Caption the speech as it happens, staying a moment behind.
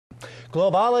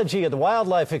Globology at the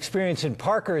Wildlife Experience in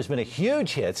Parker has been a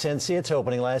huge hit since its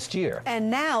opening last year.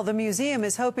 And now the museum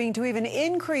is hoping to even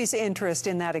increase interest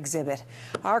in that exhibit.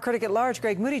 Our critic at large,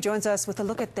 Greg Moody, joins us with a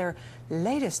look at their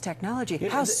latest technology.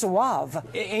 How suave.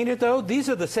 Ain't it though? These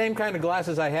are the same kind of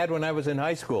glasses I had when I was in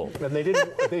high school. And they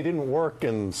didn't work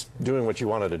in doing what you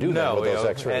wanted to do with those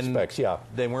X-ray specs. Yeah,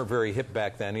 they weren't very hip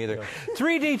back then either. Yeah.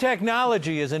 3D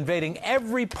technology is invading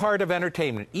every part of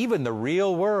entertainment, even the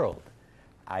real world.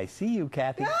 I see you,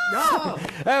 Kathy. No.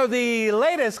 Oh, the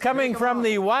latest coming from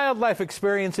the Wildlife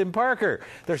Experience in Parker.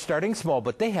 They're starting small,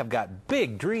 but they have got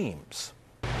big dreams.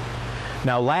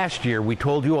 Now, last year, we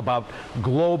told you about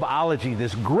Globology,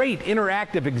 this great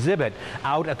interactive exhibit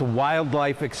out at the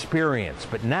Wildlife Experience.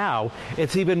 But now,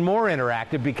 it's even more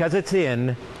interactive because it's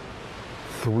in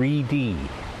 3D.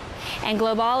 And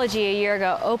Globology a year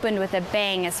ago opened with a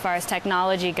bang as far as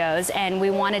technology goes, and we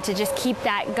wanted to just keep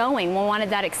that going. We wanted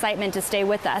that excitement to stay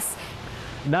with us.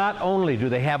 Not only do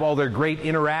they have all their great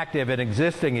interactive and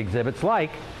existing exhibits like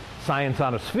Science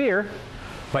on a Sphere,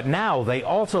 but now they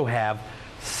also have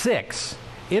 6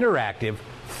 interactive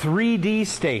 3D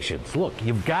stations. Look,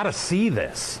 you've got to see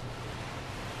this.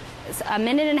 A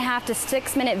 1.5 to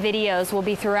 6-minute videos will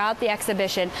be throughout the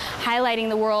exhibition, highlighting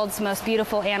the world's most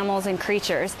beautiful animals and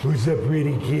creatures. Who's a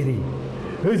pretty kitty?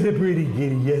 Who's a pretty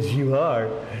kitty? Yes, you are.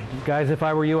 Guys, if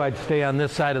I were you, I'd stay on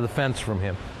this side of the fence from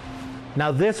him.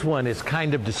 Now, this one is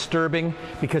kind of disturbing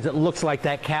because it looks like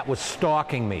that cat was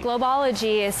stalking me.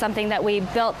 Globology is something that we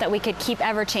built that we could keep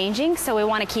ever changing, so we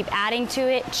want to keep adding to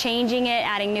it, changing it,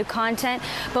 adding new content,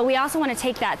 but we also want to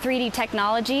take that 3D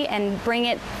technology and bring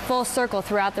it full circle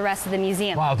throughout the rest of the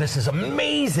museum. Wow, this is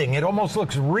amazing. It almost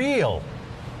looks real.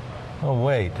 Oh,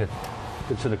 wait,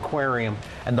 it's an aquarium.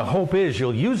 And the hope is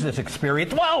you'll use this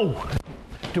experience,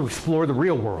 to explore the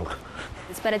real world.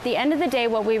 But at the end of the day,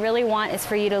 what we really want is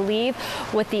for you to leave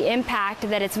with the impact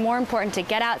that it's more important to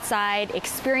get outside,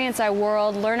 experience our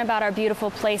world, learn about our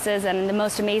beautiful places and the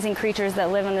most amazing creatures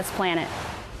that live on this planet.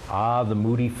 Ah, the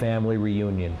Moody family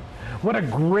reunion. What a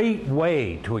great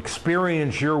way to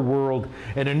experience your world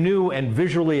in a new and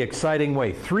visually exciting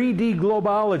way. 3D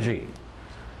Globology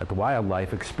at the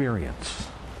Wildlife Experience.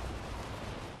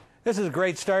 This is a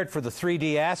great start for the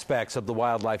 3D aspects of the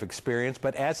Wildlife Experience,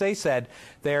 but as they said,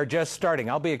 they are just starting.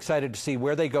 I'll be excited to see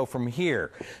where they go from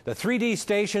here. The 3D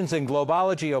stations in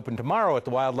Globology open tomorrow at the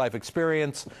Wildlife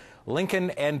Experience, Lincoln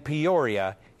and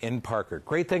Peoria in Parker.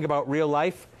 Great thing about real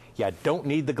life, you don't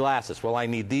need the glasses. Well, I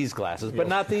need these glasses, but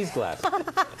not these glasses.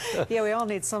 Yeah, we all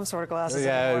need some sort of glasses.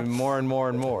 Yeah, more and more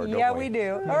and more, don't yeah, we? we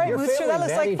do. All right, Booster, that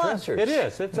looks like fun. It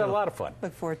is. It's a lot of fun.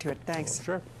 Look forward to it. Thanks.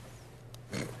 Sure.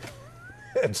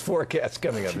 it's forecast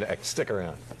coming up next. Stick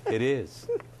around. It is.